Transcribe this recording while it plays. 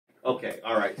Okay,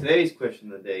 all right. Today's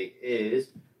question of the day is: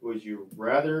 would you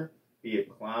rather be a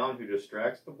clown who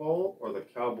distracts the bull, or the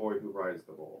cowboy who rides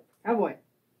the bull? Cowboy.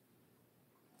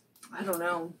 I don't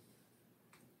know.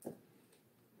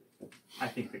 I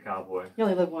think the cowboy. You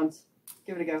only live once.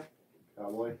 Give it a go.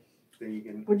 Cowboy. Then you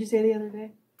can. What'd you say the other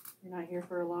day? You're not here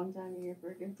for a long time. You're here for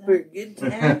a good time. For a good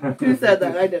time? Who said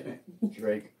that? I didn't.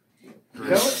 Drake. You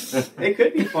know, it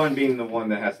could be fun being the one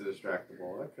that has to distract the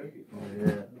bull. That could be fun.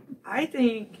 Yeah. I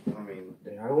think I mean,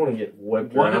 I don't want to get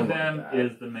whipped One around of them like that.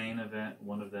 is the main event.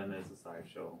 One of them is the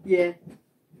sideshow. Yeah.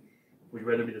 Would you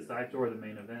rather be the sideshow or the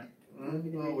main event?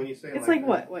 well, when you say It's like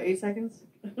that, what? 8 seconds?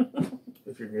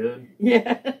 If you're good.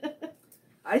 Yeah.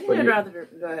 I think But I'd you- rather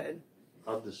go ahead.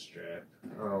 I'll distract.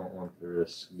 I don't want the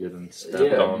risk of getting stepped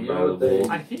Yeah, on you by know, the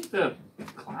bull. I think the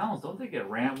clowns, don't they get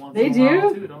rammed once They in a while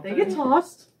do. too, don't They get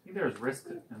tossed. I think there's risk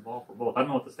involved for both. I don't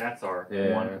know what the stats are,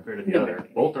 Yeah. one compared to the No. other.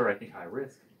 Both are, I think, high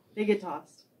risk. They get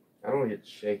tossed. I don't want to get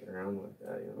shaken around like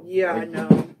that, you know. Yeah, I Like, know.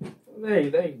 They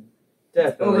Over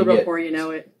definitely get, before you know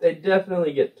it. they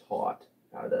definitely get taught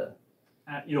how to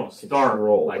You don't start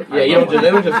control. like Yeah, you don't high just,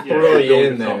 they don't just level. throw Yeah, you build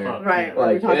in yourself there. up. Right. Yeah. We're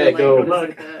Like, talking yeah, like, go. what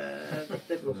is Good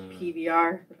it, the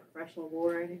PBR, the professional bull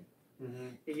riding.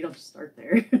 Yeah, you don't just start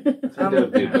there. I think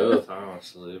I'd do both,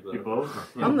 honestly. But You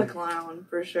both? I'm the clown,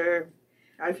 for sure.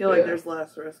 I feel like Yeah. there's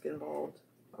less risk involved.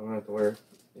 I don't have to wear,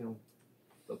 you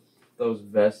know, those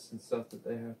vests and stuff that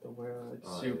they have to wear, like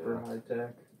Oh, super yeah. high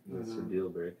tech. That's a deal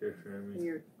breaker for me.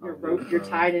 You're I'll rope. do You're fine.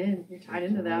 tied in. You're tied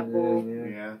into that bull. Yeah.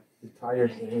 yeah. You tie your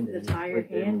hand in. The tie your like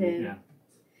they hand would. in. Yeah.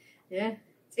 Yeah.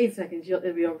 It's 8 seconds.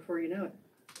 It'll be over before you know it.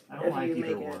 I don't If like you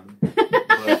either make it. one,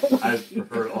 but I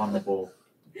prefer it on the bull.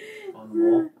 On the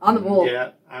bull. On the bull.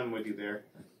 Yeah, I'm with you there.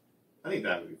 I think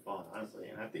that would be fun, honestly,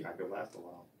 and I think I could last a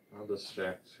while. I'll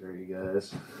distract for you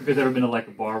guys. You guys ever been to like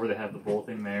a bar where they have the bull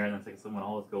thing there, and it's like someone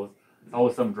always goes, it's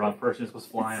always some drunk person just was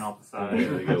flying off the side. Yeah,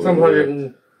 they go Some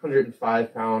weird.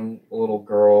 105-pound little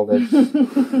girl that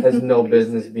has no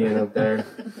business being up there.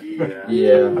 Yeah.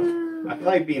 Yeah. I feel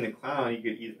like being a clown, you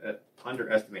could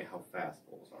underestimate how fast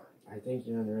bulls are. I think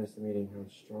you're underestimating how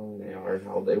strong they are and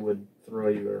how they would throw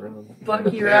you around.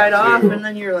 Buck you Yeah, right off, true. and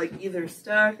then you're like either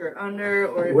stuck or under,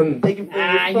 or When- they can bring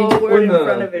Ah, you you- forward when in the-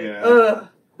 front of it. Yeah. Ugh.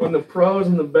 When the pros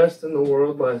and the best in the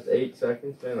world last 8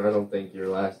 seconds, then I don't think you're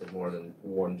lasting more than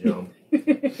one jump.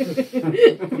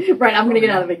 Right, I'm gonna get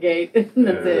out of the gate. And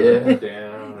that's it. Yeah.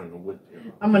 Down and whip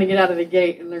you. I'm gonna get out of the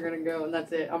gate and they're gonna go and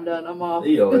that's it. I'm done. I'm off.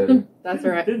 See you later. That's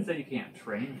alright. Didn't say you can't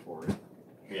train for it.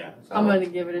 Yeah. I'm gonna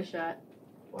give it a shot.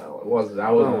 Well, it wasn't.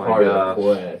 That wasn't Oh my part gosh. of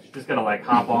the quest. Just gotta like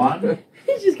hop on.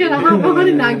 He's just gonna hop on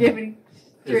and not give any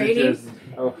Is it training. just?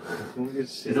 Oh,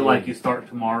 Is it like you start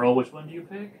tomorrow? Which one do you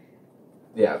pick?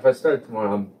 Yeah, if I start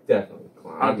tomorrow, I'm definitely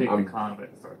clown. I'll pick the I'm- clown if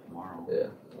I start tomorrow. Yeah.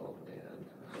 Oh, man.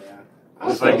 Yeah.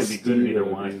 If I could be good in either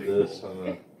one, I'd do pick this bull. on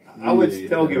a I would really,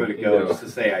 still give it a you go know, just to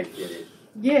say I did it.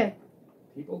 Yeah.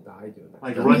 People die doing that.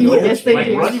 Like stuff. running, Yes, they like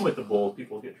do. running with the bull,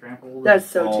 people get trampled. That's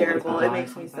so all the terrible. It time.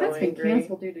 makes me so That's been angry.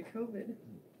 canceled due to COVID.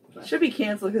 Should be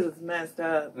canceled because it's messed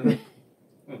up.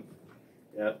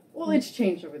 Yeah. Well, it's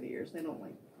changed over the years. They don't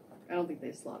like. I don't think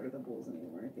they slaughter the bulls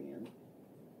anymore at the end.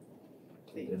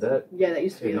 Did that? Yeah, that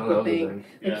used to be Hey, the no, whole that was thing. then.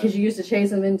 Yeah. Because you used to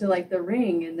chase them into like the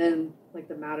ring, and then like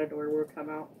the matador would come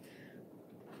out.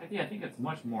 I think it's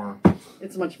much more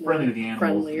It's much more friendly to the animals.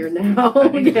 friendlier I now.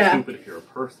 think it's Yeah, stupid if you're a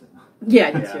person. yeah,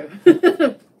 I do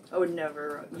too. I would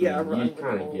never. I Yeah, mean, run you with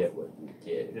kind of bulls. get what you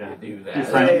get. Yeah. You do You that.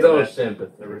 sign up for No that.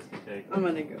 sympathy. The risk you take. I'm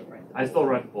gonna go right. I still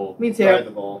ride the bull. Me too. Ride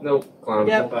the bull. Nope. Clown.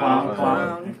 Yep. Clown,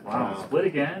 Clown. clown. Split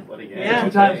again. What again? Yeah.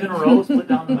 2 times in a row, split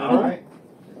down the middle. All right.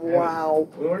 Wow.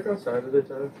 We work outside of the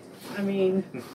time. I mean,